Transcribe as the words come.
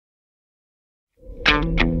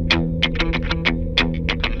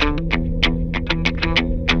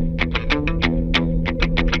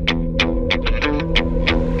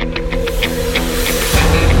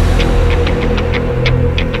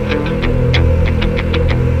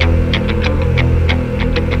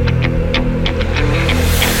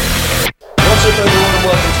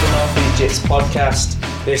Podcast.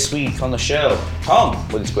 This week on the show, Tom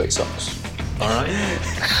with his great socks. All right.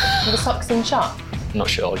 The socks in shop. Not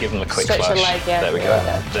sure. I'll give them a quick Stretch flash. your leg, yeah. There we go.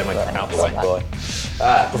 Yeah. Then we're out the Black way. boy.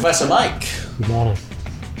 Professor Mike. Good morning.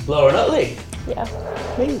 Laura Nutley. Yeah.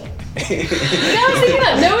 Me. No, I was thinking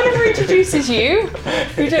that. No one ever introduces you.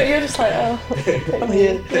 You're just like, oh. I'm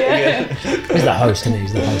here. Yeah. He's the host, isn't he?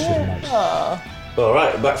 He's the host with the most. Oh. All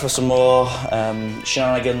right, back for some more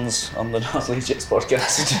shenanigans on the North Leeds Jits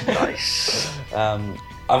podcast. Nice.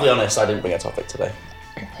 I'll be honest, I didn't bring a topic today.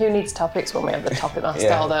 Who needs topics when we have the topic master?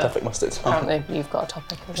 Yeah, although topic master. apparently you've got a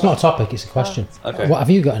topic. It's not a topic, it's a question. Okay. What, have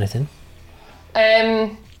you got anything?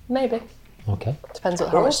 Maybe. Okay. Depends what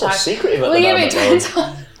We're how all much so time. secretive at Well, the yeah, moment. it depends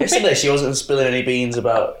Lauren. on. Yesterday she wasn't spilling any beans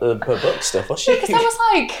about her book stuff, was she? Because I was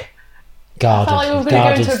like, I Guarded. felt like we were going to go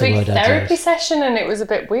Guarded's into a the big word I'd therapy use. session and it was a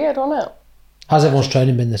bit weird, wasn't it? How's everyone's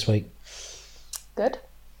training been this week? Good.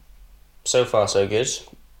 So far, so good.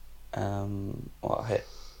 I hit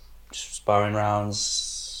sparring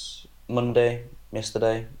rounds Monday,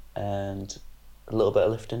 yesterday, and a little bit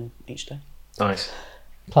of lifting each day. Nice.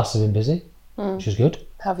 Classes have been busy, which is good.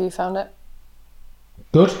 Have you found it?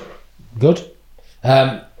 Good.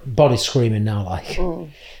 Body's screaming now, like, and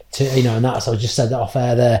that's, I just said that off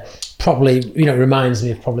air there. Probably, it reminds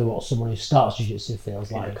me of probably what someone who starts jiu-jitsu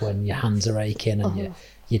feels like when your hands are aching and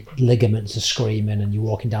your ligaments are screaming and you're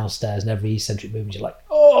walking downstairs and every eccentric movement you're like,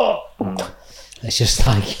 oh! It's just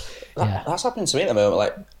like, yeah. That's happening to me at the moment.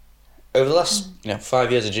 Like, over the last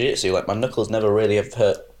 5 years of jiu-jitsu, like, my knuckles never really have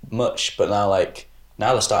hurt much, but now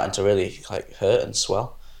they're starting to really, like, hurt and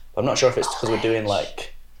swell. I'm not sure if it's because we're doing,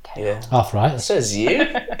 like, Arthritis. Says you.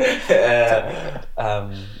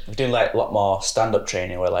 We're doing like a lot more stand-up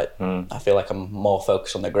training where like I feel like I'm more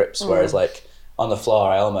focused on the grips, whereas like on the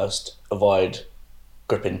floor I almost avoid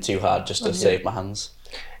gripping too hard just to save my hands.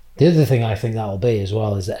 The other thing I think that'll be as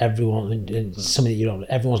well is that something that you don't,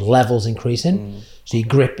 everyone's levels increasing. So you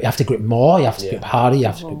have to grip more, you have to grip harder, you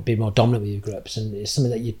have to be more dominant with your grips, and it's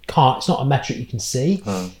something that you can't. It's not a metric you can see,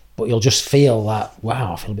 but you'll just feel that.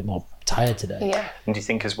 Wow, I feel a bit more tired today. Yeah. And do you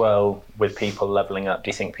think as well, with people levelling up, do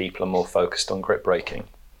you think people are more focused on grip breaking?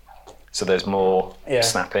 So there's more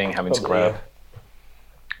snapping, having to grab.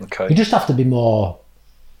 You Okay. just have to be more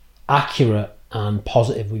accurate and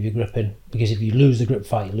positive with your gripping, because if you lose the grip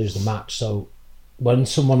fight, you lose the match. So when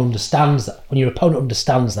someone understands that, when your opponent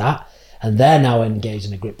understands that, and they're now engaged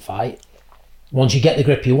in a grip fight, once you get the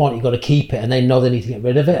grip you want, you've got to keep it, and they know they need to get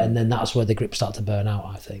rid of it, and then that's where the grips start to burn out,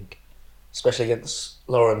 I think. Especially against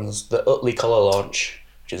Lauren's, the Utley collar launch,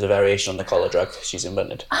 which is a variation on the collar drag she's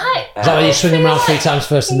invented. Is that where you swing them around 3 times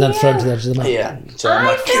first and then throw them to the edge of the mat? Yeah. So I'm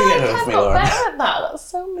I like, feel like get it I'm off me, not Lauren. better at that. That's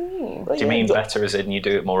so mean. Do you mean better as in you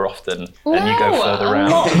do it more often and No, you go further I'm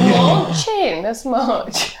round? not launching as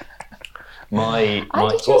much. My I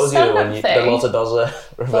did What was the other one? The Lotta Dozza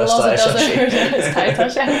reverse tie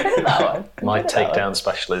Taitoshi. I'm good at that one. my takedown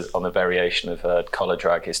special is on a variation of collar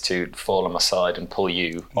drag is to fall on my side and pull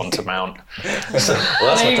you onto mount. So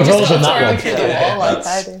Well, You that's just I've always done got that to one. through the wall like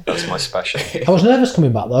I do. that's my special. I was nervous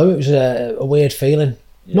coming back though. It was a weird feeling.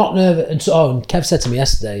 Not nervous. And Kev said to me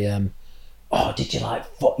yesterday, did you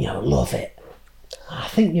love it? I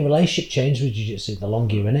think your relationship changed with jiu-jitsu the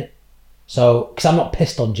longer you're in it. So, because I'm not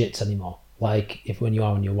pissed on jits anymore. Like when you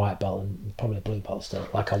are on your white belt and probably a blue belt still,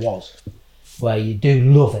 like I was, where you do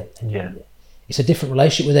love it. And it's a different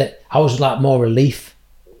relationship with it. I was like more relief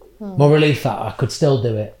that I could still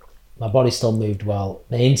do it. My body still moved well.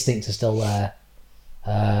 My instincts are still there.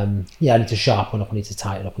 I need to sharpen up, I need to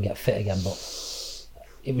tighten up and get fit again, but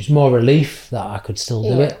it was more relief that I could still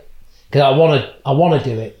do it, because I want to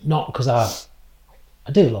do it, not because I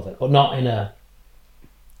do love it, but not in a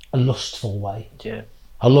lustful way. Yeah.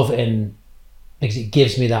 I love it because it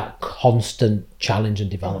gives me that constant challenge and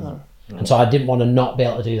development, and so I didn't want to not be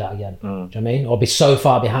able to do that again. Do you know what I mean? Or be so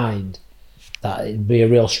far behind that it'd be a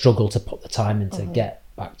real struggle to put the time in to get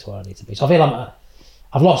back to where I need to be. So I feel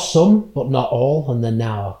I've lost some, but not all, and then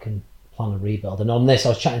now I can plan a rebuild. And on this, I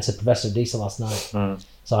was chatting to Professor Adisa last night,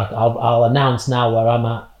 so I'll announce now where I'm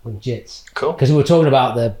at with jits. Cool. Because we were talking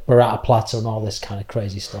about the Barata Plata and all this kind of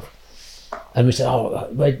crazy stuff, and we said,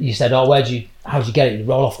 how'd you get it? You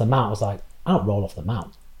roll off the mount. I was like, I don't roll off the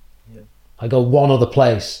mount. I go one other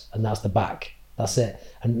place, and that's the back. That's it.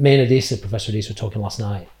 And me and Adisa, Professor Adisa, were talking last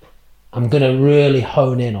night. I'm going to really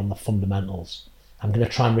hone in on the fundamentals. I'm going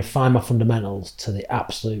to try and refine my fundamentals to the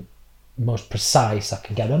absolute most precise I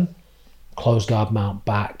can get them. Close guard, mount,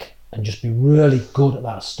 back, and just be really good at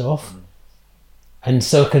that stuff. And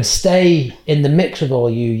so I can stay in the mix with all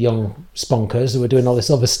you young spunkers who are doing all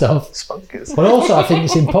this other stuff. Spunkers. But also I think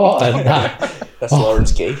it's important that... That's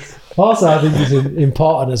Lawrence Keith. Also I think it's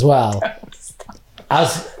important as well.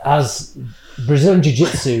 As Brazilian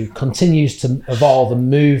Jiu-Jitsu continues to evolve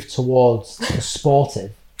and move towards the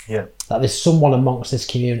sportive, Yeah. that there's someone amongst this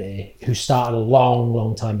community who started a long,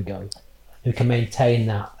 long time ago who can maintain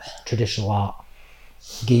that traditional art,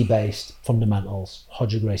 gi-based fundamentals,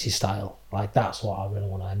 Roger Gracie style. Like, that's what I really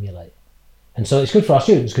want to emulate. And so it's good for our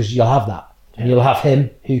students because you'll have that. And you'll have him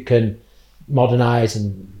who can modernise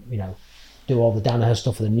and, you know, do all the Danaher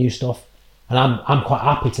stuff and the new stuff. And I'm quite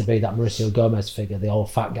happy to be that Mauricio Gomez figure, the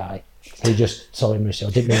old fat guy who just, sorry Mauricio, I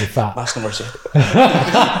didn't mean fat. That's Mauricio.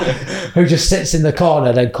 Who just sits in the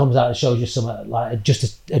corner, then comes out and shows you something like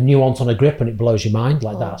just a nuance on a grip and it blows your mind.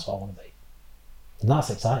 Like, that's what I want to be. And that's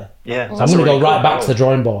exciting. Yeah. So I'm going to go right back to the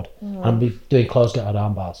drawing board and be doing close guard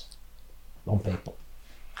arm bars on people.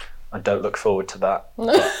 I don't look forward to that.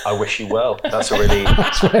 But I wish you well. That's a really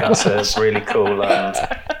cool.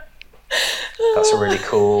 That's a really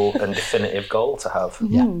cool and definitive goal to have.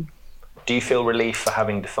 Yeah. Do you feel relief for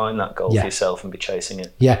having defined that goal for yourself and be chasing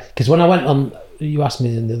it? Yeah, because when I went on, you asked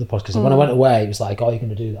me in the other podcast, when I went away, it was like, oh, you're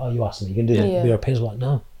going to do, you asked me, you're going to do the Europeans. I was like,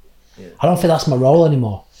 no. Yeah. I don't think that's my role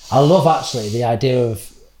anymore. I love actually the idea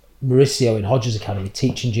of Mauricio in Hodges Academy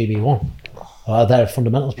teaching GB1, their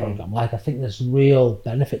fundamentals program. Like, I think there's real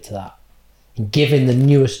benefit to that in giving the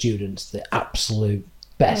newer students the absolute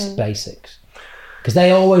best basics. Because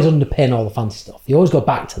they always underpin all the fancy stuff. You always go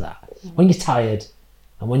back to that. When you're tired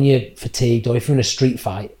and when you're fatigued, or if you're in a street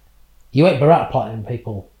fight, you ain't barat plotting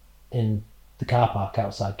people in the car park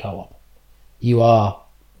outside Co-op. You are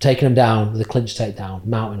taking them down with a clinch takedown,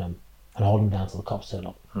 mounting them, and holding them down till the cops turn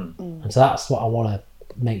up. And so that's what I want to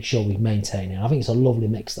make sure we maintain. And I think it's a lovely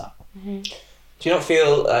mix, that. Do you not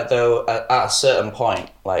feel though at a certain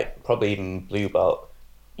point, like probably even blue belt,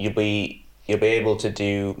 you'll be able to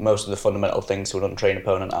do most of the fundamental things to an untrained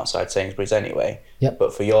opponent outside Sainsbury's anyway. Yep.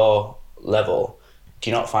 But for your level, do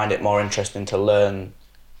you not find it more interesting to learn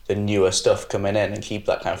the newer stuff coming in and keep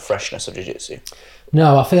that kind of freshness of jiu-jitsu?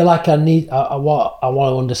 No, I feel like I want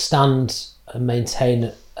to understand and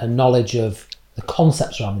maintain a knowledge of the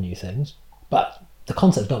concepts around the new things, but the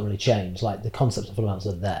concepts don't really change. Like, the concepts and fundamentals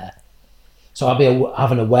are there. So I'll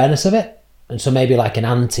have an awareness of it, and so maybe like an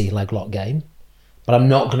anti-leg lock game, but I'm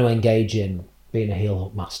not going to engage in being a heel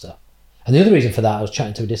hook master. And the other reason for that, I was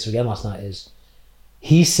chatting to Odissa again last night, is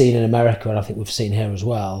he's seen in America, and I think we've seen here as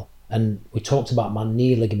well, and we talked about my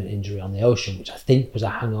knee ligament injury on the ocean, which I think was a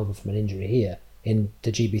hangover from an injury here in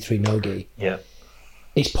the GB3 no-gi. Yeah.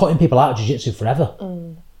 It's putting people out of jiu-jitsu forever.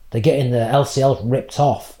 They're getting the LCL ripped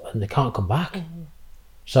off and they can't come back.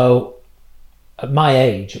 So at my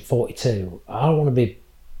age, at 42, I don't want to be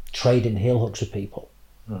trading heel hooks with people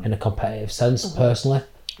in a competitive sense, personally.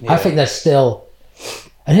 I think there's still...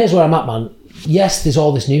 And here's where I'm at, man. Yes, there's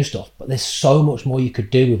all this new stuff, but there's so much more you could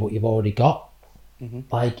do with what you've already got.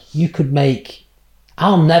 Like, you could make...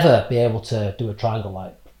 I'll never be able to do a triangle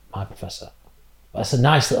like my professor. But it's a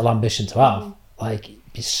nice little ambition to have. Like,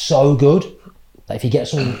 it's so good that if you get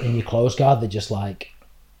someone in your close guard, they're just like,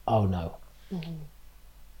 oh no. Do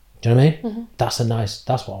you know what I mean? That's what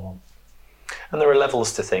I want. And there are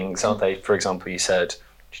levels to things, aren't they? For example, you said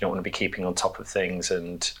you don't want to be keeping on top of things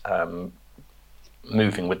and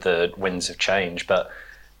moving with the winds of change, but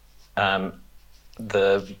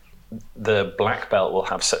the black belt will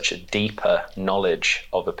have such a deeper knowledge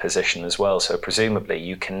of a position as well. So presumably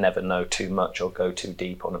you can never know too much or go too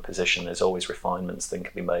deep on a position. There's always refinements that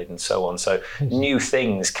can be made and so on. So new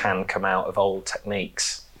things can come out of old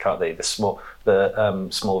techniques, can't they? The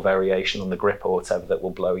small variation on the grip or whatever that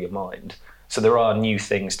will blow your mind. So there are new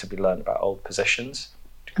things to be learned about old positions.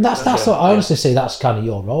 And that's what I honestly see. That's kind of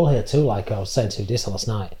your role here too. Like I was saying to Odissa last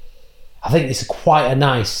night, I think it's quite a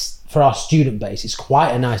nice, for our student base, it's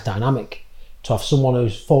quite a nice dynamic to have someone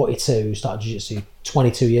who's 42 who started jiu-jitsu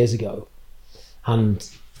 22 years ago and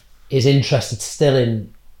is interested still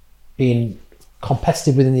in being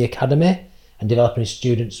competitive within the academy and developing his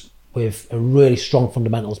students with a really strong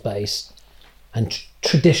fundamentals base and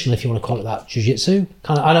traditional, if you want to call it that, jiu-jitsu.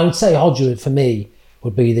 And I would say Hodju, for me,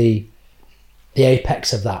 would be the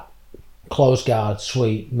apex of that. Close guard,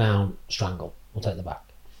 sweep, mount, strangle. We'll take the back.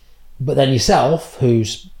 But then yourself,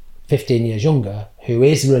 who's 15 years younger, who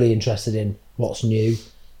is really interested in what's new,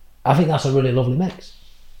 I think that's a really lovely mix.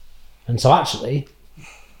 And so actually,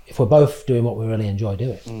 if we're both doing what we really enjoy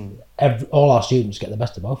doing, all our students get the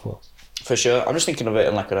best of both worlds. For sure. I'm just thinking of it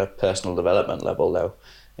in like a personal development level though,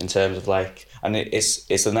 in terms of like, and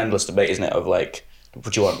it's an endless debate, isn't it? Of like,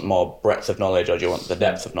 would you want more breadth of knowledge or do you want the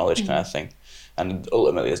depth of knowledge kind of thing? And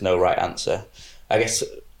ultimately, there's no right answer. I guess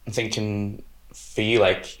I'm thinking for you,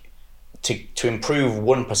 like, to improve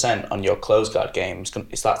 1% on your closed guard games,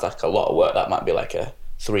 that's like a lot of work. That might be like a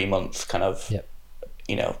 3-month kind of,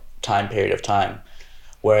 you know, time period of time.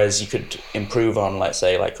 Whereas you could improve on, let's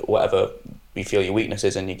say, like whatever you feel your weakness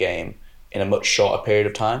is in your game in a much shorter period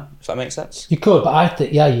of time, if that makes sense. You could, but I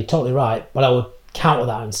think, yeah, you're totally right. But I would counter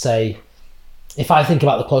that and say, if I think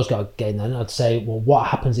about the closed guard game, then I'd say, well, what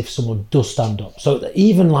happens if someone does stand up? So that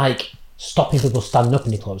even like stopping people standing up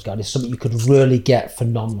in your closed guard is something you could really get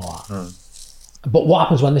phenomenal at. But what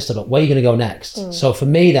happens when they stand up? Where are you going to go next? So for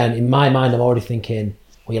me then, in my mind, I'm already thinking,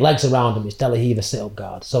 well, your legs around them, it's De La Riva sit-up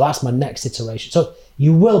guard. So that's my next iteration. So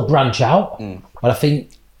you will branch out, but I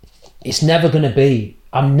think it's never going to be,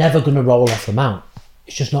 I'm never going to roll off the mount.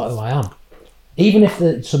 It's just not who I am. Even if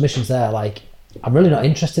the submission's there, like, I'm really not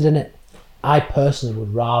interested in it. I personally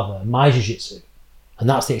would rather my jiu-jitsu, and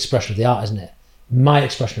that's the expression of the art, isn't it? My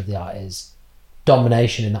expression of the art is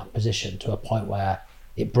domination in that position to a point where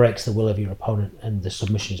it breaks the will of your opponent and the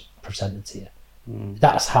submission is presented to you.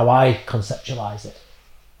 That's how I conceptualize it.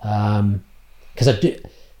 Because I do,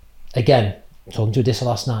 again, talking to Adissa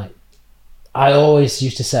last night, I always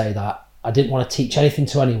used to say that I didn't want to teach anything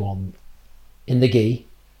to anyone in the gi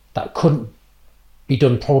that couldn't be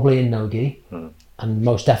done probably in no gi and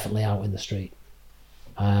most definitely out in the street.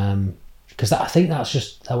 Because I think that's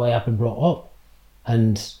just the way I've been brought up.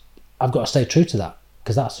 And I've got to stay true to that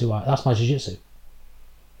because that's my jiu-jitsu.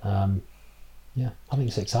 Yeah, I think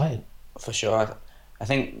it's exciting. For sure. I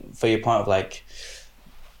think for your point of like,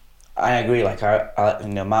 I agree. Like I you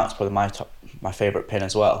know, Mount's probably my favorite pin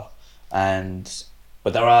as well.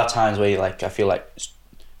 But there are times where like I feel like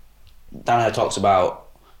Danaher talks about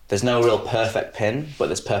there's no real perfect pin, but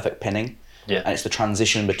there's perfect pinning. Yeah. And it's the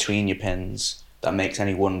transition between your pins that makes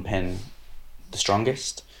any one pin the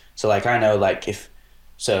strongest. So like I know like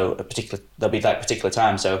there'll be like particular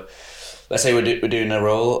time. So let's say we're doing a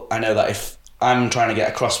roll. I know that if I'm trying to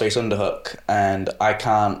get a crossface underhook and I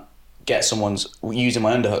can't get someone's using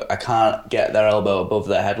my underhook, I can't get their elbow above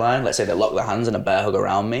their headline. Let's say they lock their hands in a bear hug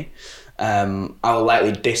around me. I'll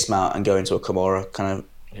likely dismount and go into a Kimura kind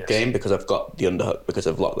of game because I've got the underhook because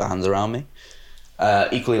I've locked their hands around me.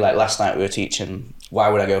 Equally, like last night we were teaching, why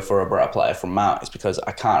would I go for a Barretta player from Mount? It's because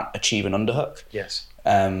I can't achieve an underhook. Yes.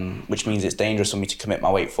 Which means it's dangerous for me to commit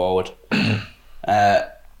my weight forward.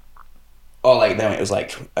 Or like then it was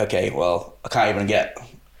like, okay, well, I can't even get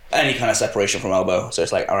any kind of separation from elbow. So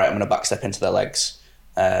it's like, all right, I'm going to backstep into their legs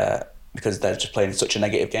because they're just playing such a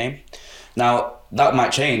negative game. Now, that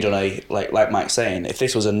might change on a, like Mike's saying, if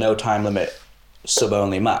this was a no time limit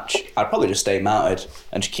sub-only match, I'd probably just stay mounted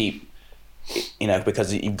and just keep, you know,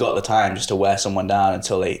 because you've got the time just to wear someone down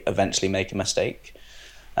until they eventually make a mistake.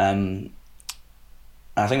 And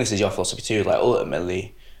I think this is your philosophy too, like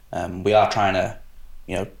ultimately, we are trying to,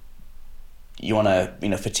 you know, you want to, you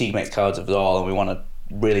know, fatigue makes cowards of it all, and we want to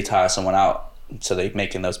really tire someone out so they're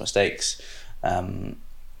making those mistakes. But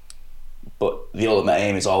the ultimate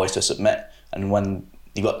aim is always to submit. And when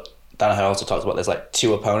you've got, Danaher also talks about there's like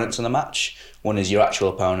 2 opponents in the match. One is your actual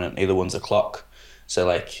opponent, the other one's the clock. So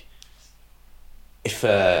like, if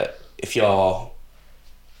your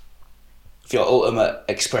ultimate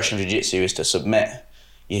expression of jiu-jitsu is to submit,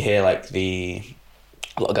 you hear like a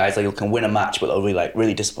lot of guys like can win a match, but they'll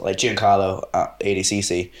really disappoint. Like Giancarlo at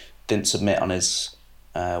ADCC didn't submit on his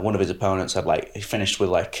one of his opponents he finished with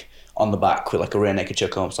like on the back with like a rear naked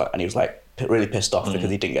choke arm, and he was like really pissed off because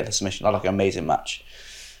he didn't get the submission. Not like an amazing match.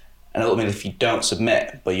 And ultimately, if you don't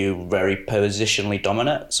submit but you're very positionally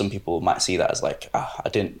dominant, some people might see that as like, I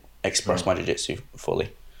didn't express my jiu-jitsu fully.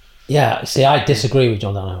 Yeah, see, I disagree with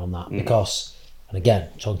John Danaher on that because, and again,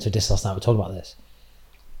 talking to Dis last night, we're talking about this.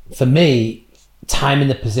 For me, time in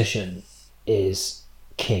the position is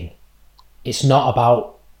king. It's not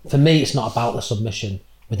about the submission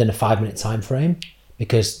within a 5-minute time frame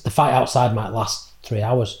because the fight outside might last 3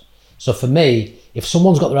 hours. So for me, if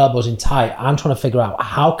someone's got their elbows in tight, I'm trying to figure out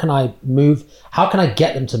how can I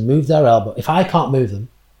get them to move their elbow? If I can't move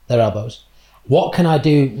their elbows, what can I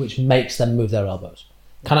do which makes them move their elbows?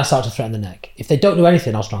 Can I start to threaten the neck? If they don't do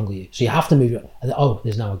anything, I'll strangle you. So you have to move your,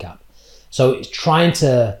 there's now a gap. So it's trying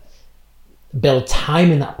to build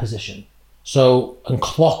time in that position. So, and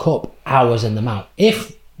clock up hours in the mount.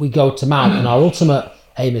 If we go to mount and our ultimate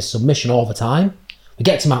aim is submission all the time, we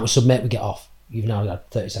get to mount, we submit, we get off. You've now got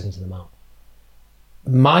 30 seconds in the mount.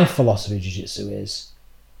 My philosophy of jiu-jitsu is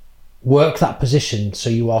work that position so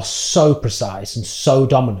you are so precise and so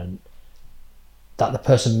dominant that the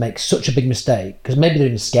person makes such a big mistake, because maybe they're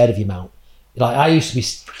even scared of your mount. Like, I used to be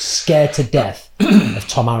scared to death of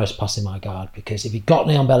Tom Harris passing my guard, because if he got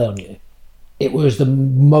knee on belly on you, it was the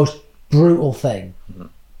most brutal thing.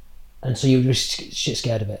 And so you were just shit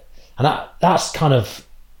scared of it. And that's kind of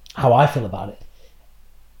how I feel about it.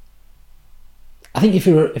 I think if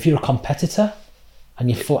you're a competitor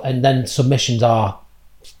and then submissions are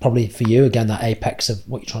probably for you, again, that apex of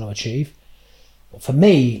what you're trying to achieve. But for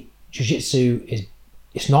me, jiu-jitsu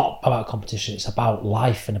it's not about competition, it's about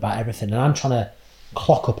life and about everything. And I'm trying to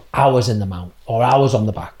clock up hours in the mount, or hours on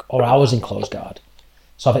the back, or hours in close guard.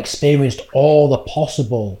 So I've experienced all the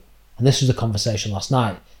possible, and this was the conversation last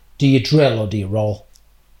night, do you drill or do you roll?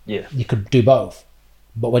 Yeah. You could do both.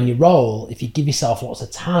 But when you roll, if you give yourself lots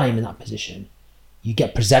of time in that position, you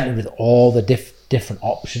get presented with all the different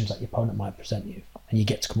options that your opponent might present you, and you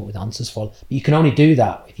get to come up with answers for them. But you can only do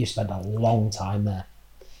that if you spend a long time there.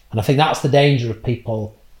 And I think that's the danger of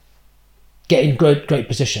people getting great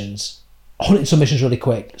positions, hunting submissions really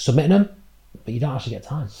quick, submitting them, but you don't actually get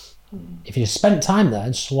time. If you spent time there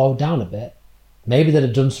and slowed down a bit, maybe they'd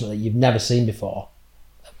have done something that you've never seen before,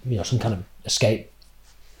 some kind of escape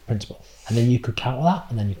principle, and then you could counter that,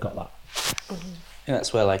 and then you've got that. I think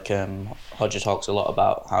that's where Hodger talks a lot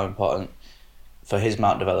about how important for his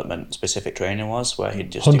mount development specific training was, where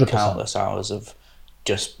he'd just do 100%. countless hours of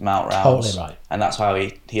just mount rounds. Totally right. And that's how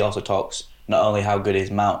he also talks not only how good his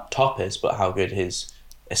mount top is, but how good his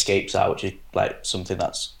escapes are, which is like something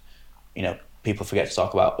that's, people forget to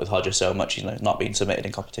talk about with Hodger so much. He's not been submitted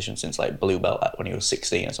in competition since like blue belt when he was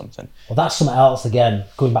 16 or something. Well, that's something else, again,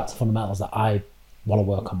 going back to fundamentals that I want to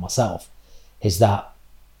work on myself, is that,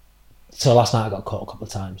 so last night I got caught a couple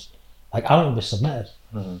of times. Like, I don't want to be submitted.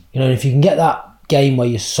 If you can get that game where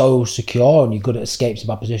you're so secure and you're good at escapes in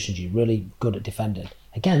bad positions, you're really good at defending.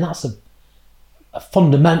 Again, that's a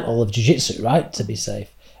fundamental of jiu-jitsu, right? To be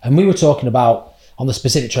safe. And we were talking about, on the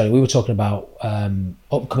specific training, we were talking about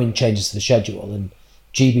upcoming changes to the schedule and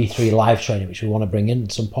GB3 live training, which we want to bring in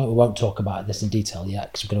at some point. We won't talk about this in detail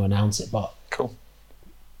yet because we're going to announce it, but Cool.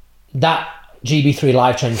 That GB3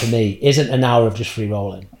 live training for me isn't an hour of just free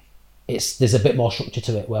rolling. There's a bit more structure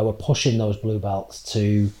to it, where we're pushing those blue belts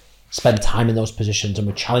to spend time in those positions, and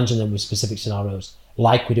we're challenging them with specific scenarios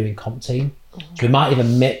like we do in comp team. So we might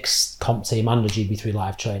even mix comp team and the GB3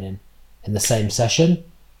 live training in the same session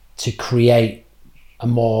to create a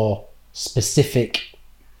more specific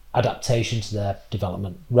adaptation to their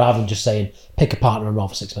development, rather than just saying pick a partner and roll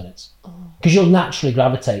for 6 minutes, because you'll naturally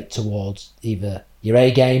gravitate towards either your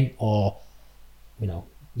A game or your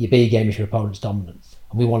B game if your opponent's dominant.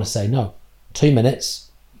 And we want to say, no, 2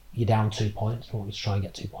 minutes, you're down 2 points, we want you to try and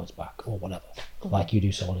get 2 points back, or whatever, like you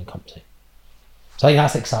do so on in comp team. So I think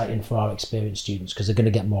that's exciting for our experienced students, because they're going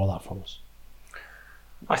to get more of that from us.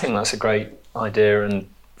 I think that's a great idea, and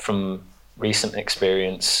from recent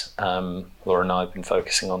experience, Laura and I have been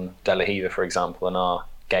focusing on De La Riva, for example, and our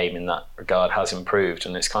game in that regard has improved.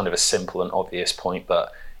 And it's kind of a simple and obvious point,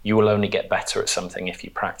 but you will only get better at something if you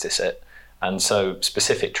practice it. And so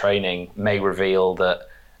specific training may reveal that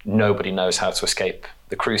nobody knows how to escape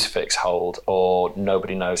the crucifix hold, or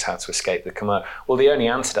nobody knows how to escape the Kimura. Well, the only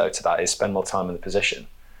antidote to that is spend more time in the position.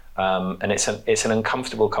 And it's an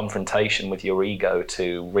uncomfortable confrontation with your ego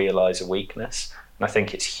to realise a weakness. And I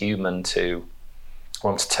think it's human to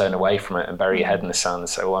want to turn away from it and bury your head in the sand and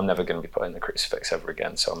say, well, I'm never going to be putting the crucifix ever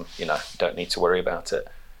again, so don't need to worry about it.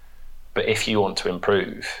 But if you want to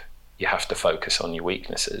improve, you have to focus on your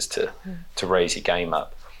weaknesses to raise your game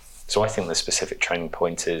up. So I think the specific training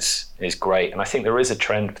point is great. And I think there is a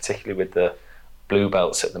trend, particularly with the blue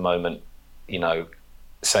belts at the moment,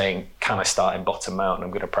 saying, can I start in bottom mount and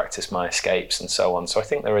I'm going to practice my escapes and so on. So I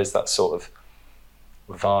think there is that sort of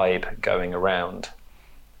vibe going around.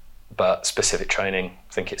 But specific training,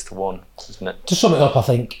 I think it's the one, isn't it? To sum it up, I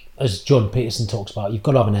think, as Jordan Peterson talks about, you've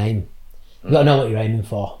got to have an aim. You've got to know what you're aiming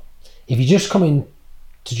for. If you just come in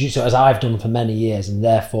to jiu-jitsu, as I've done for many years, and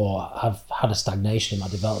therefore I've had a stagnation in my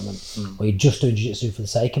development, where you're just doing jiu-jitsu for the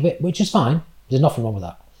sake of it, which is fine. There's nothing wrong with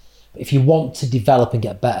that. But if you want to develop and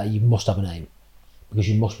get better, you must have an aim, because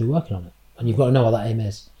you must be working on it. And you've got to know what that aim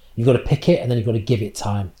is. You've got to pick it, and then you've got to give it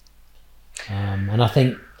time. And I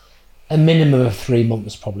think a minimum of 3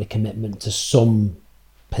 months probably commitment to some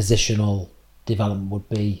positional development would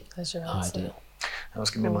be ideal. That was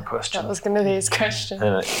going to be my question. That was going to be his question.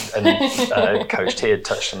 And Coach T had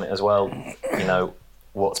touched on it as well.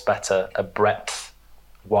 What's better, a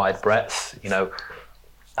wide breadth,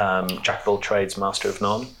 jack of all trades, master of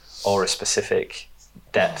none, or a specific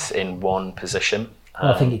depth in one position?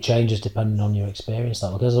 Well, I think it changes depending on your experience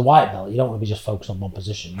level. Because as a white belt, you don't want to be just focused on one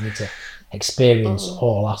position. You need to experience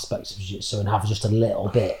all aspects of jiu-jitsu and have just a little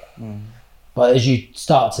bit. But as you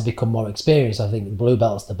start to become more experienced, I think blue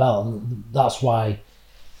belt's the belt, and that's why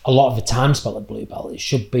a lot of the time spent at blue belt, it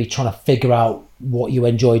should be trying to figure out what you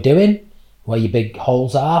enjoy doing, where your big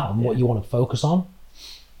holes are, and what you want to focus on.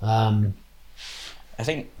 I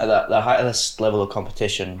think at the highest level of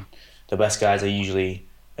competition, the best guys are usually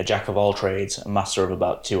a jack of all trades, a master of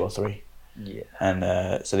about 2 or 3. Yeah.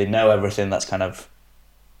 And so they know everything that's kind of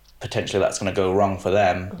potentially that's going to go wrong for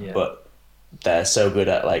them, but they're so good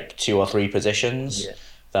at like 2 or 3 positions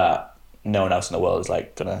that no one else in the world is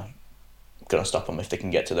like gonna stop them if they can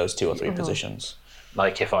get to those 2 or 3 positions.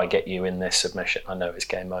 Like if I get you in this submission, I know it's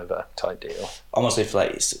game over type deal. Almost if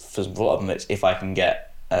like for a lot of them, it's if I can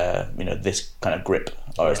get this kind of grip,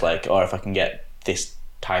 or it's like, or if I can get this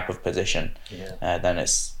type of position, then a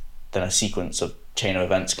sequence of chain of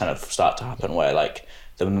events kind of start to happen where like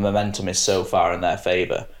the momentum is so far in their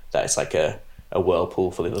favour that it's like a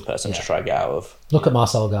whirlpool for the other person to try to get out of. Look at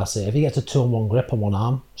Marcelo Garcia. If he gets a 2-on-1 grip on one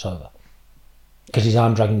arm, it's over. Because his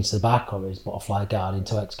arm dragging to the back or his butterfly guard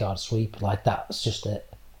into X guard sweep, like that's just it.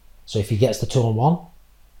 So if he gets the 2-on-1,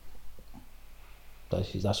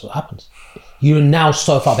 that's what happens. You're now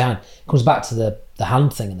so far behind. It comes back to the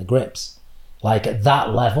hand thing and the grips. Like at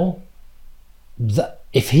that level,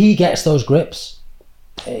 if he gets those grips,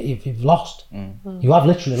 you've lost. You have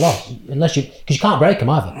literally lost, because you can't break him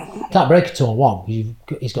either. You can't break a 2-on-1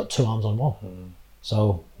 because he's got 2 arms on one.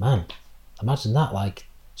 So man, imagine that. Like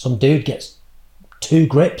some dude gets 2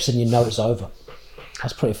 grips and you know it's over.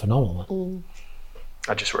 That's pretty phenomenal, man.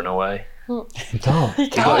 I just run away. You can't. You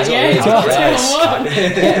can't, yeah. I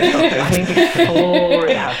mean, before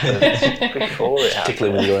it happens.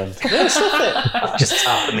 Particularly with your end. Just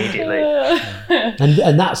up immediately.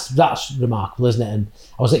 And that's remarkable, isn't it? And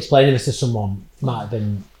I was explaining this to someone.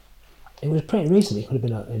 It was pretty recent. It could have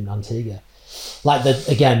been in Antigua. Like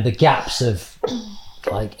the gaps of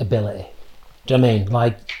like ability. Do you know what I mean?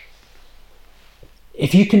 Like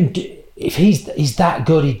if you can if he's that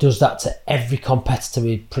good, he does that to every competitor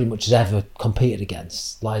he pretty much has ever competed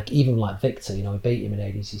against. Like even like Victor, he beat him in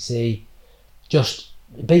ADCC. Just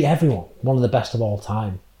beat everyone. One of the best of all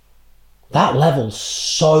time. That level's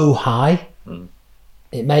so high.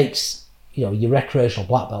 It makes your recreational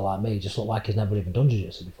black belt like me just look like he's never even done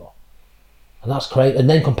jiu-jitsu before. And that's great. And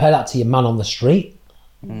then compare that to your man on the street.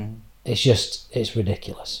 It's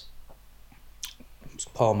ridiculous.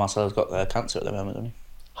 Paul Marcelo's got cancer at the moment, doesn't he?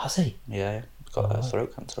 Has he? Yeah. He's got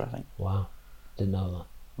throat cancer, I think. Wow. Didn't know that.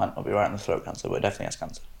 Might not be right in the throat cancer, but definitely has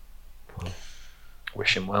cancer. Wow.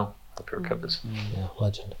 Wish him well. Hope he recovers. Yeah,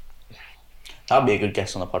 legend. That'd be a good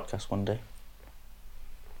guest on the podcast one day.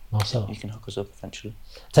 Marcelo. You can hook us up eventually.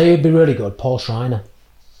 Tell you, it'd be really good. Paul Schreiner.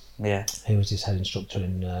 Yeah. He was his head instructor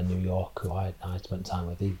in New York, who I spent time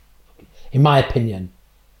with. He, in my opinion,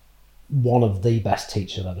 one of the best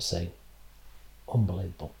teachers I've ever seen.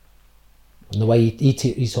 Unbelievable. And the way he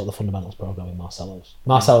taught the fundamentals program in Marcelo's.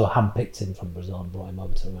 Marcelo handpicked him from Brazil and brought him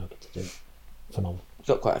over to America to do. Phenomenal. He's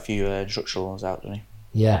got quite a few instructional ones out, doesn't he?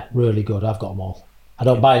 Yeah, really good. I've got them all. I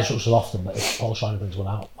don't buy instructions often, but if Paul Schreiner brings one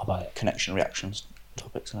out, I buy it. Connection reactions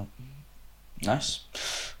topics, isn't it? Nice.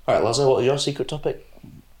 All right, Lazo, what was your secret topic?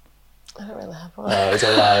 I don't really have one. It's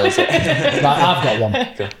a lie, is it? Right, I've got one.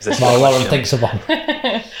 Well, Lauren thinks of one.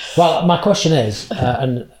 Well, my question is,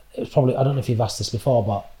 and it's probably, I don't know if you've asked this before,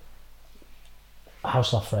 but how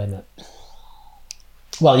shall I frame it?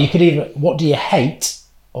 Well, you could either, what do you hate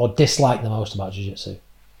or dislike the most about jiu-jitsu?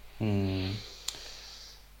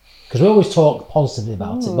 Because we always talk positively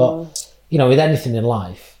about it, but with anything in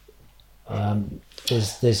life,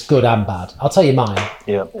 there's good and bad. I'll tell you mine.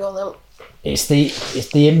 Yeah. Go on then. It's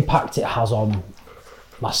the impact it has on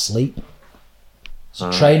my sleep.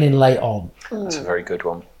 So training late on, That's a very good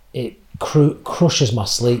one. it crushes my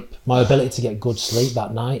sleep, my ability to get good sleep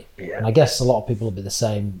that night. Yeah. And I guess a lot of people will be the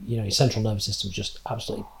same. Your central nervous system's just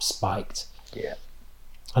absolutely spiked. Yeah.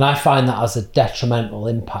 And I find that has a detrimental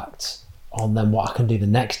impact on then what I can do the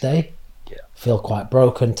next day. Yeah. Feel quite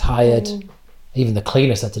broken, tired. Even the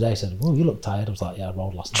cleaner said today, "Oh, you look tired." I was like, "Yeah, I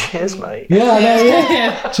rolled last night." Cheers, mate. Yeah, I know,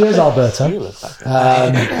 yeah. Cheers, Alberto.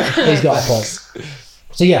 He's got a point.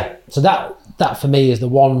 So that for me is the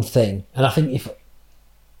one thing. And I think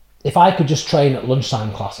if I could just train at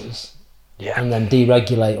lunchtime classes and then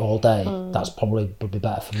deregulate all day, that's probably would be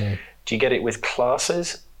better for me. Do you get it with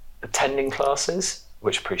classes, attending classes,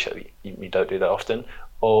 which I appreciate you don't do that often,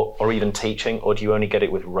 or even teaching, or do you only get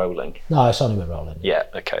it with rolling? No, it's only with rolling. Yeah,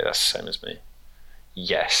 okay, that's the same as me.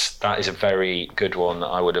 Yes, that is a very good one that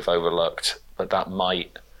I would have overlooked, but that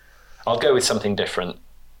might I'll go with something different,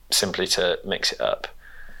 simply to mix it up.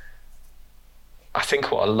 I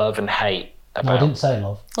think what I love and hate about... No, I didn't say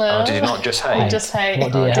love. Oh, did you not just hate? Just hate.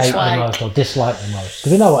 What do you hate the Dislike. most or dislike the most?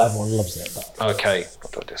 Because we know what everyone loves it. But Okay,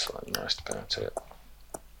 what do I dislike the most about it?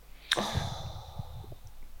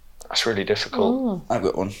 That's really difficult. I've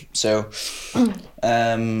got one. So, I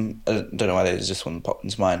don't know why there's just one that popped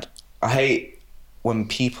into mind. I hate when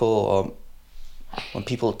people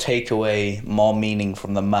take away more meaning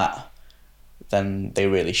from the mat than they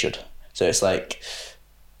really should. So it's like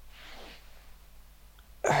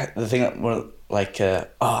the thing that we're like,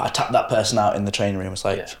 I tapped that person out in the training room. It's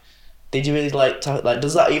like, Yeah. did you really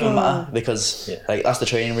does that even matter? Because like that's the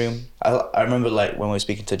training room. I remember like when we were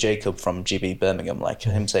speaking to Jacob from GB Birmingham, like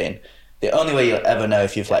him saying the only way you'll ever know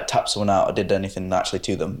if you've like tapped someone out or did anything actually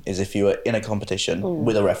to them is if you were in a competition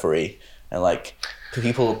with a referee, and like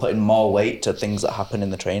people are putting more weight to things that happen in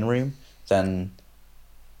the training room than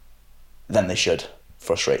they should.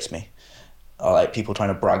 Frustrates me. Or like people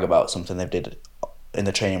trying to brag about something they did in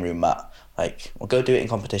the training room, Matt. Like, well, go do it in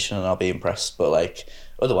competition and I'll be impressed. But like,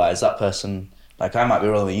 otherwise, that person, like, I might be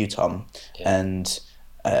rolling with you, Tom, and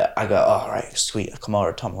I go, oh, right, sweet,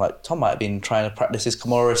 Kimura, Tom. Like, Tom might have been trying to practice his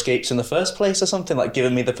Kimura escapes in the first place or something, like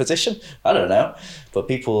giving me the position. I don't know. But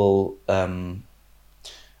people add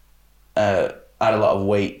a lot of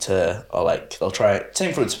weight to, or like, they'll try,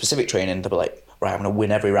 same for specific training, they'll be like, right, I'm going to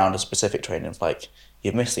win every round of specific training. It's like,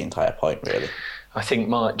 you've missed the entire point, really. I think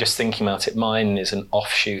just thinking about it, mine is an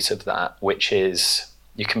offshoot of that, which is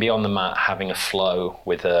you can be on the mat having a flow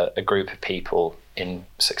with a group of people in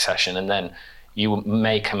succession, and then you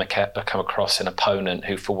may come across an opponent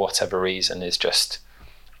who, for whatever reason, is just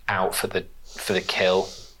out for the kill,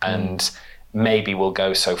 and maybe will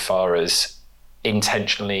go so far as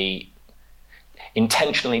intentionally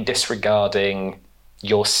disregarding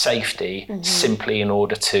your safety simply in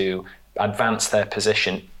order to advance their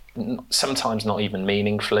position, sometimes not even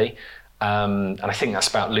meaningfully. And I think that's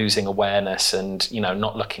about losing awareness and,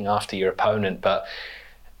 not looking after your opponent. But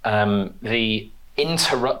the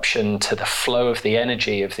interruption to the flow of the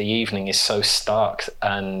energy of the evening is so stark,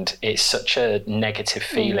 and it's such a negative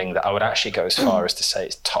feeling that I would actually go as far as to say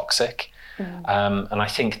it's toxic. And I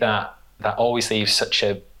think that always leaves such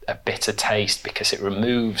a bitter taste, because it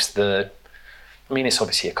removes it's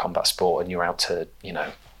obviously a combat sport and you're out to,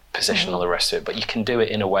 position all the rest of it, but you can do it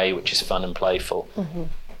in a way which is fun and playful.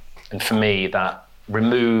 And for me, that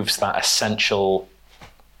removes that essential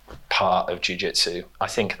part of jiu-jitsu. I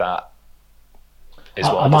think that is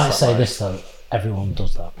what I might say this though, everyone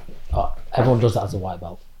does that. Everyone does that as a white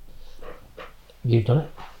belt. You've done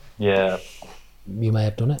it? Yeah. You may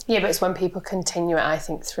have done it. Yeah, but it's when people continue it, I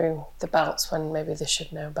think, through the belts when maybe they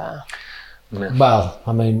should know better. Yeah. Well,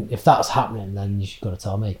 if that's happening, then you've got to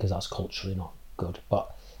tell me, because that's culturally not good.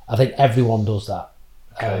 But I think everyone does that.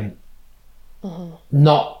 Okay.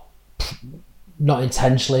 Not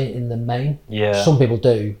intentionally in the main. Yeah. Some people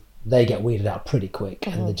do. They get weeded out pretty quick,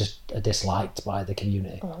 and they just are disliked by the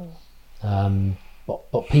community.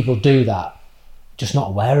 But people do that, just not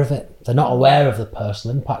aware of it. They're not aware of the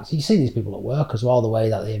personal impact. You see these people at work as well, the way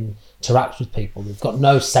that they interact with people. They've got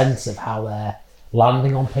no sense of how they're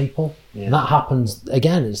landing on people. Yeah. And that happens,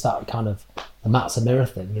 again, it's that kind of, the mat's a mirror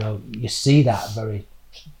thing. You see that very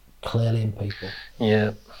clearly in people.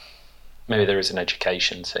 Yeah. Maybe there is an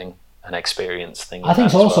education thing, an experience thing. I think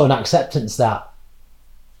it's as also well. an acceptance that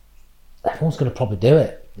everyone's going to probably do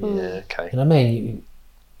it. Yeah, okay. You know what I mean?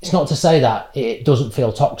 It's not to say that it doesn't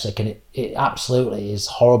feel toxic, and it absolutely is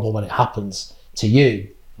horrible when it happens to you,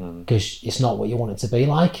 because it's not what you want it to be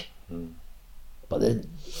like. But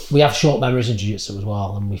we have short memories in jiu-jitsu as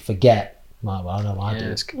well, and we forget. Well, I know I do.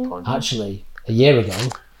 That's a good point. Actually, a year ago,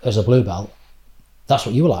 as a blue belt, that's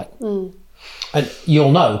what you were like. And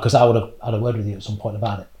you'll know, because I would have had a word with you at some point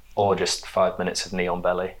about it. Or just 5 minutes of knee on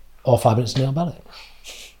belly. Or 5 minutes of knee on belly.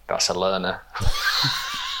 That's a learner.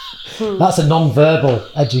 That's a non-verbal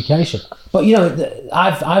education. But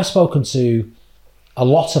I've spoken to a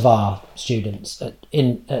lot of our students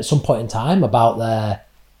at some point in time about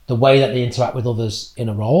the way that they interact with others in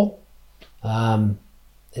a role.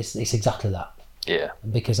 It's exactly that. Yeah.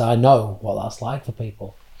 Because I know what that's like for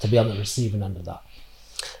people to be on the receiving end of that.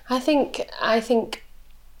 I think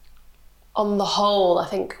on the whole, I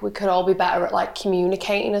think we could all be better at like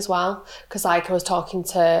communicating as well. Because like I was talking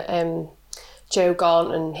to Joe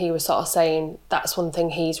Gaunt, and he was sort of saying that's one thing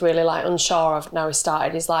he's really like unsure of now he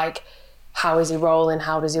started, is like, how is he rolling?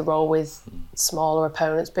 How does he roll with smaller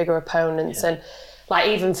opponents, bigger opponents? And like,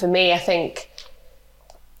 even for me, I think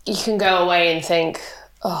you can go away and think,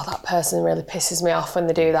 oh, that person really pisses me off when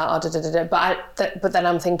they do that, or da-da-da-da. But then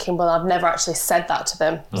I'm thinking, well, I've never actually said that to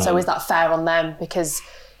them. So is that fair on them? Because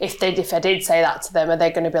if I did say that to them, are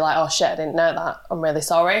they going to be like, oh shit, I didn't know that, I'm really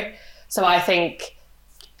sorry? So I think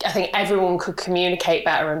everyone could communicate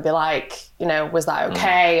better and be like, you know, was that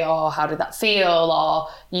okay? Or how did that feel? Or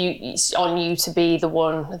it's on you to be the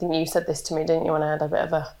one. I think you said this to me, didn't you, when I had a bit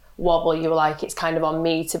of a wobble? You were like, it's kind of on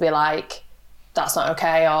me to be like, that's not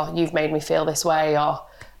okay, or you've made me feel this way,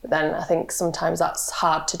 but then I think sometimes that's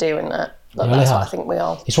hard to do, isn't it? But really that's hard. what I think we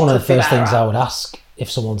all. It's one of the could be first better things at. I would ask if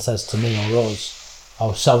someone says to me or us,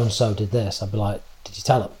 oh, so and so did this. I'd be like, did you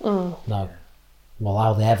tell them? No. Well,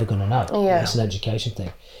 how are they ever going to know? Yeah. It's an education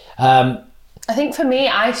thing. I think for me,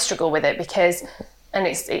 I struggle with it because, and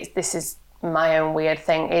this is my own weird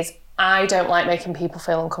thing, is I don't like making people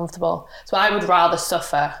feel uncomfortable. So I would rather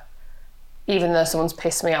suffer, even though someone's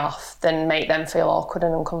pissed me off, than make them feel awkward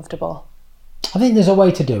and uncomfortable. I think there's a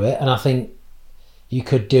way to do it, and I think you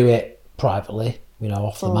could do it privately, you know,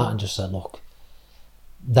 off the mat, and just say, look,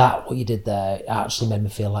 what you did there actually made me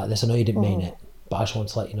feel like this. I know you didn't mean it, but I just want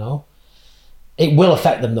to let you know. It will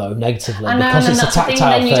affect them though negatively because it's a that's the tactile thing.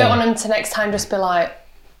 Then you thing. don't want them to next time just be like,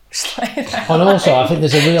 And also, I think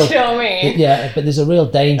there's a real, do you know what I mean? yeah, but there's a real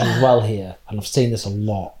danger as well here, and I've seen this a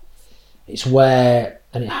lot. It's where,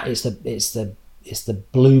 and it's the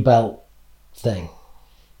blue belt thing,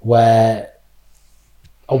 where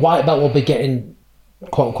a white belt will be getting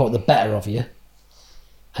quote unquote the better of you,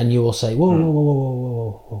 and you will say,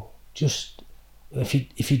 whoa, just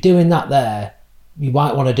if you're doing that there, you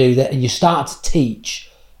might want to do that, and you start to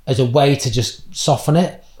teach as a way to just soften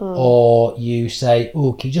it, or you say,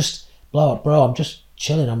 oh, can you just blow up, bro? I'm just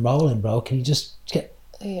chilling, I'm rolling, bro. Can you just get?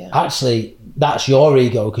 Yeah. Actually, that's your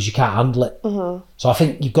ego because you can't handle it. So I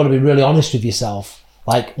think you've got to be really honest with yourself.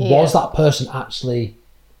 Like, was that person actually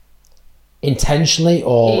intentionally,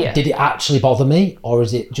 or did it actually bother me, or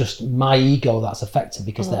is it just my ego that's affected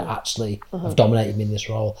because they're actually have dominated me in this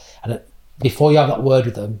role? And before you have that word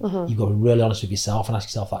with them, you've got to be really honest with yourself and ask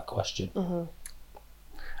yourself that question.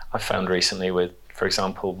 I found recently with, for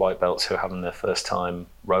example, white belts who are having their first time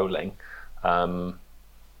rolling,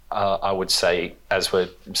 I would say, as we're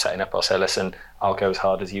setting up, I'll say, listen, I'll go as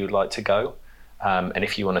hard as you would like to go. And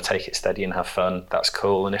if you want to take it steady and have fun, that's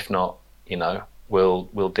cool. And if not, you know,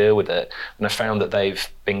 we'll deal with it. And I found that they've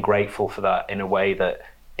been grateful for that in a way that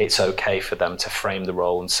it's okay for them to frame the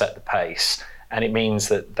role and set the pace. And it means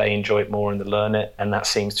that they enjoy it more and they learn it. And that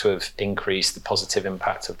seems to have increased the positive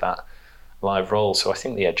impact of that live role. So I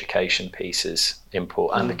think the education piece is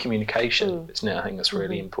important, and the communication, isn't it? I think that's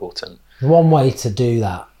really important. One way to do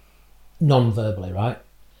that non-verbally, right?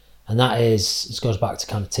 And that is, this goes back to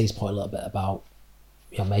kind of T's point a little bit about,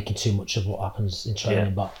 you know, making too much of what happens in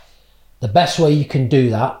training. But the best way you can do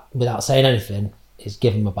that without saying anything is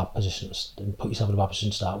give them a bad position and put yourself in a bad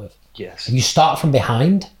position to start with. Yes. If you start from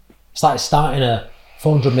behind, it's like starting a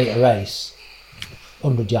 400 metre race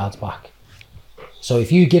 100 yards back. So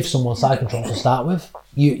if you give someone side control to start with,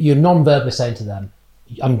 you're non-verbally saying to them,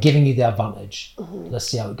 I'm giving you the advantage. Let's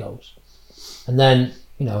see how it goes. And then,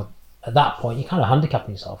 you know, at that point, you're kind of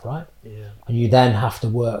handicapping yourself, right? Yeah. And you then have to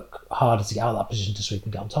work harder to get out of that position to sweep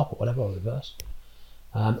and get on top or whatever, or reverse.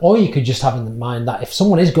 Or you could just have in mind that if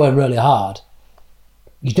someone is going really hard,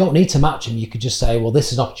 you don't need to match them. You could just say, well,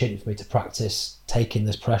 this is an opportunity for me to practice taking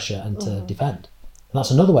this pressure and to defend. And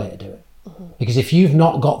that's another way to do it. Because if you've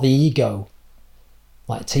not got the ego,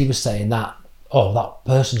 like T was saying, that, oh,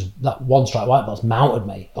 that one strike white belt's mounted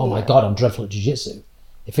me. Oh my God, I'm dreadful at jiu-jitsu.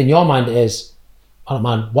 If in your mind it is, I don't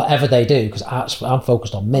mind whatever they do because I'm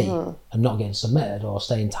focused on me and not getting submitted or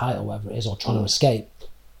staying tight or whatever it is or trying to escape,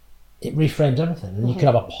 it reframes everything. And you could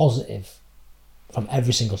have a positive from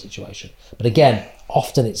every single situation. But again,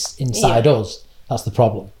 often it's inside us. That's the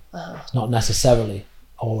problem. It's not necessarily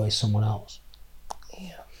always someone else.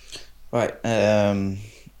 Right.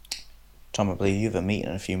 Tom, I believe you have a meeting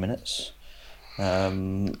in a few minutes.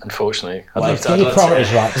 Unfortunately, Get your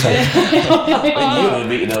priorities right. So. You have a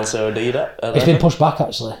meeting also, do you? It's been pushed back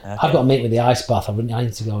actually. Okay. I've got a meeting with the ice bath. I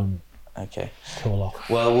need to go and cool off.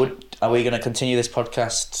 Well, are we going to continue this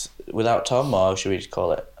podcast without Tom, or should we just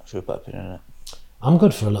call it? Should we put a pin in it? I'm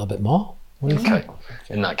good for a little bit more. What do you think?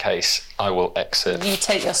 In that case, I will exit. You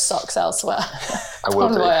take your socks elsewhere. I will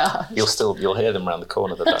do. You'll hear them around the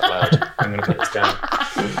corner. They're that loud. I'm going to put this down.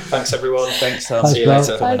 Thanks, everyone. Thanks, Tom. See you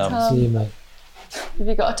later. Bye, Tom. See you, mate. Have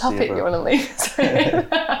you got a topic you want to leave?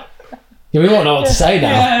 Yeah, we won't know what to say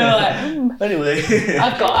now. Anyway,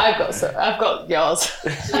 I've got yours.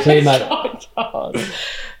 See you, mate.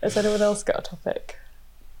 Has anyone else got a topic?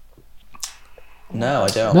 No, I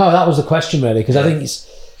don't. No, that was the question really, because I think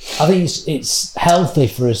I think it's healthy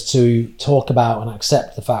for us to talk about and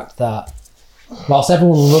accept the fact that whilst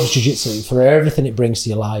everyone loves jiu-jitsu for everything it brings to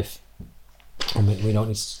your life, and we don't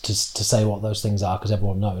need to say what those things are because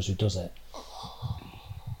everyone knows who does it,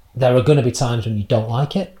 there are going to be times when you don't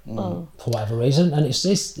like it for whatever reason, and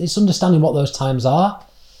it's understanding what those times are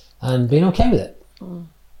and being okay with it.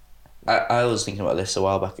 I was thinking about this a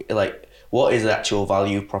while back, like, what is the actual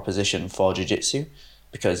value proposition for jiu-jitsu?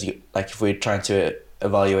 Because if we're trying to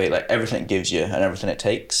evaluate like everything it gives you and everything it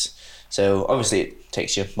takes, so obviously it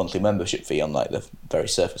takes your monthly membership fee on like the very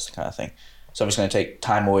surface kind of thing, so I'm just going to take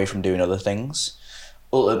time away from doing other things.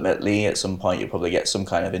 Ultimately, at some point you'll probably get some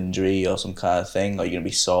kind of injury or some kind of thing, or you're going to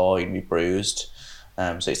be sore, you're going to be bruised,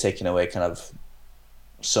 so it's taking away kind of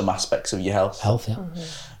some aspects of your health.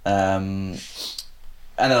 Yeah.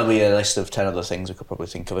 And there'll be a list of 10 other things we could probably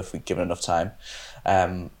think of if we're given enough time,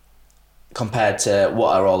 compared to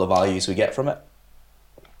what are all the values we get from it.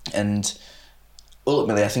 And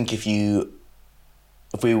ultimately, I think if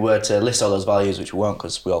we were to list all those values, which we won't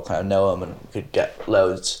because we all kind of know them and we could get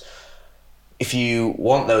loads, if you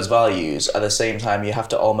want those values, at the same time you have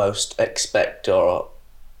to almost expect or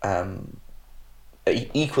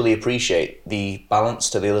equally appreciate the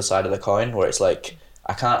balance to the other side of the coin, where it's like,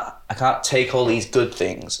 I can't take all these good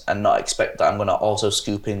things and not expect that I'm going to also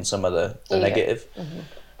scoop in some of the negative.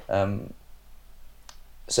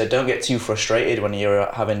 So don't get too frustrated when you're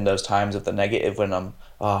having those times of the negative, when I'm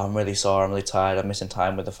really sore, I'm really tired, I'm missing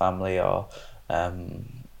time with the family, or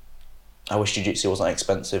I wish jiu-jitsu wasn't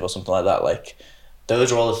expensive or something like that. Like,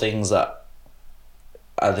 those are all the things that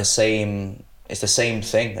are the same. It's the same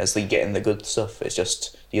thing as getting the good stuff. It's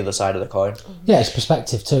just the other side of the coin. Yeah, it's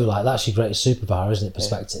perspective too. Like, that's your greatest superpower, isn't it?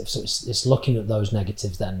 Perspective. So it's looking at those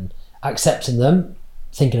negatives, then accepting them,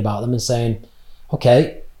 thinking about them, and saying,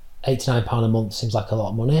 okay, £89 a month seems like a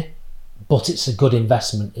lot of money, but it's a good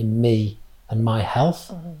investment in me and my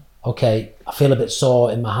health. Okay, I feel a bit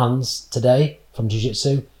sore in my hands today from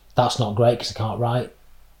jiu-jitsu. That's not great because I can't write.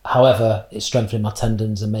 However, it's strengthening my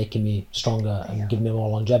tendons and making me stronger and giving me more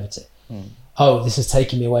longevity. Oh, this is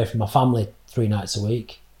taking me away from my family 3 nights a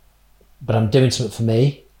week, but I'm doing something for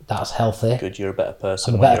me. That's healthy. Good, you're a better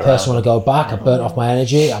person. I'm a better person when I go back. I've burnt off my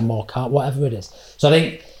energy. I'm more calm, whatever it is. So I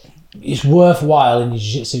think it's worthwhile in your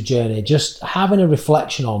jiu-jitsu journey just having a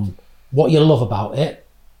reflection on what you love about it,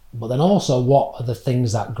 but then also what are the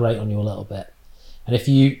things that grate on you a little bit. And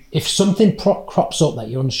if something crops up that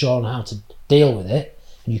you're unsure on how to deal with it,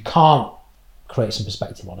 and you can't create some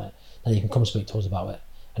perspective on it, then you can come speak to us about it.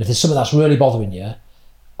 And if there's something that's really bothering you,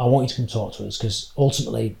 I want you to come talk to us, because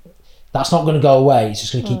ultimately that's not going to go away. It's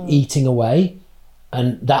just going to keep eating away,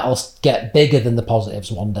 and that'll get bigger than the positives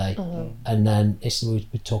one day. And then we're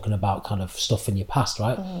talking about kind of stuff in your past,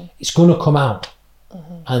 right? It's going to come out,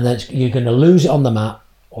 and then you're going to lose it on the mat,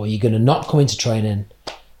 or you're going to not come into training,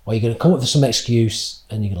 or you're going to come up with some excuse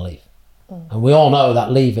and you're going to leave. And we all know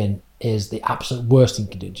that leaving is the absolute worst thing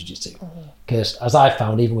you can do in jiu-jitsu, because as I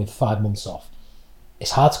found, even with 5 months off,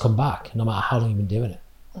 it's hard to come back no matter how long you've been doing it.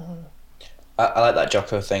 I like that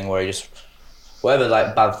Jocko thing where he just, whatever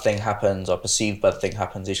like bad thing happens or perceived bad thing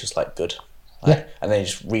happens, he's just like, good. Like, and then he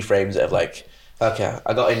just reframes it of like, okay,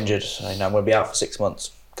 I got injured and I'm going to be out for 6 months.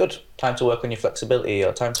 Good. Time to work on your flexibility,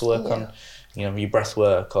 or time to work on, your breath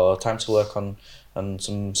work, or time to work on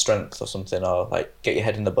some strength or something, or like get your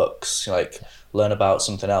head in the books, like learn about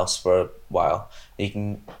something else for a while. You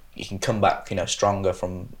can come back, stronger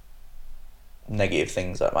from negative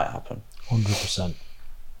things that might happen. 100%.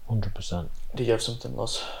 Did you have something,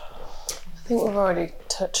 Loz? I think we've already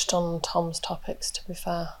touched on Tom's topics, to be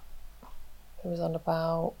fair. It was on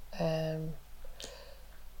about...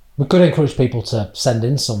 We could encourage people to send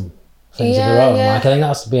in some things of their own. Like, I think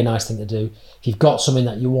that's to be a nice thing to do. If you've got something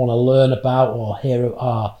that you want to learn about or hear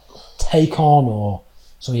our take on, or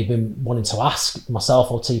something you've been wanting to ask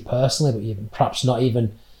myself or T personally, but you've perhaps not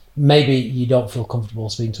even... Maybe you don't feel comfortable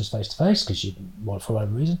speaking to us face to face because you want, for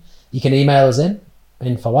whatever reason, you can email us in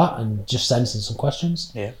info@, and just send us in some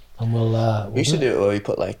questions. Yeah. And we'll we used to do it where we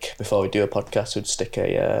put like, before we do a podcast, we'd stick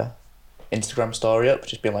a Instagram story up,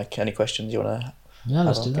 just being like, any questions you want to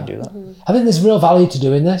let's do that. Mm-hmm. I think there's real value to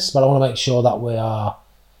doing this, but I want to make sure that we are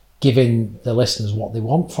giving the listeners what they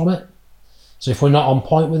want from it. So if we're not on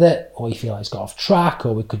point with it, or you feel like it's got off track,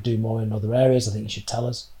 or we could do more in other areas, I think you should tell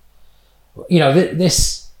us.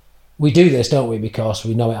 We do this, don't we, because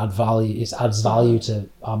we know it adds value to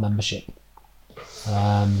our membership.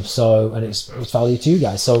 And it's value to you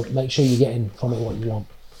guys. So make sure you're getting from it what you want.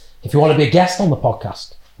 If you want to be a guest on the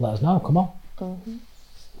podcast, let us know. Come on.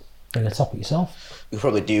 Bring a topic yourself. We could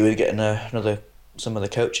probably do with getting some of the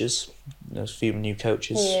coaches. There's a few new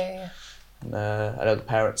coaches. And, I know the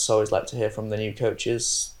parents always like to hear from the new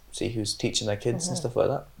coaches, see who's teaching their kids and stuff like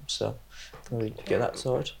that. So can we get that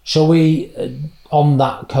sorted? Shall we, on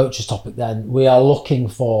that coaches topic then, we are looking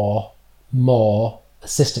for more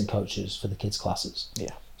assistant coaches for the kids' classes. Yeah.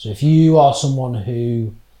 So if you are someone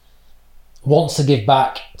who wants to give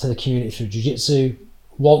back to the community through jiu-jitsu,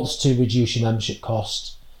 wants to reduce your membership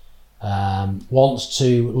cost, wants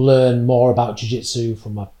to learn more about jiu-jitsu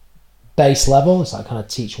from a base level, it's that kind of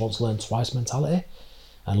teach once, learn twice mentality,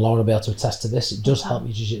 and Lauren will be able to attest to this, it does help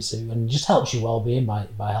your jiu-jitsu and just helps your well-being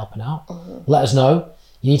by helping out. Let us know.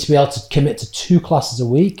 You need to be able to commit to 2 classes a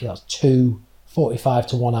week. That's 2 45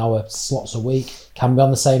 to 1 hour slots a week. Can be on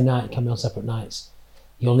the same night, can be on separate nights.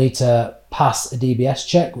 You'll need to pass a DBS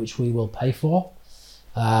check, which we will pay for.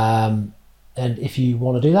 And if you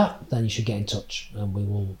want to do that, then you should get in touch and we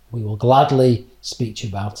will gladly speak to you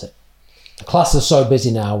about it. The classes are so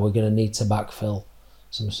busy now, we're going to need to backfill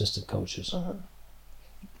some assistant coaches.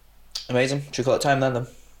 Amazing. Should we call it time then?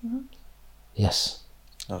 Yes.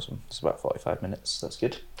 Awesome. It's about 45 minutes. That's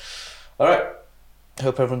good. All right.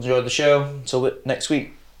 Hope everyone's enjoyed the show. Until next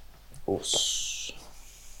week.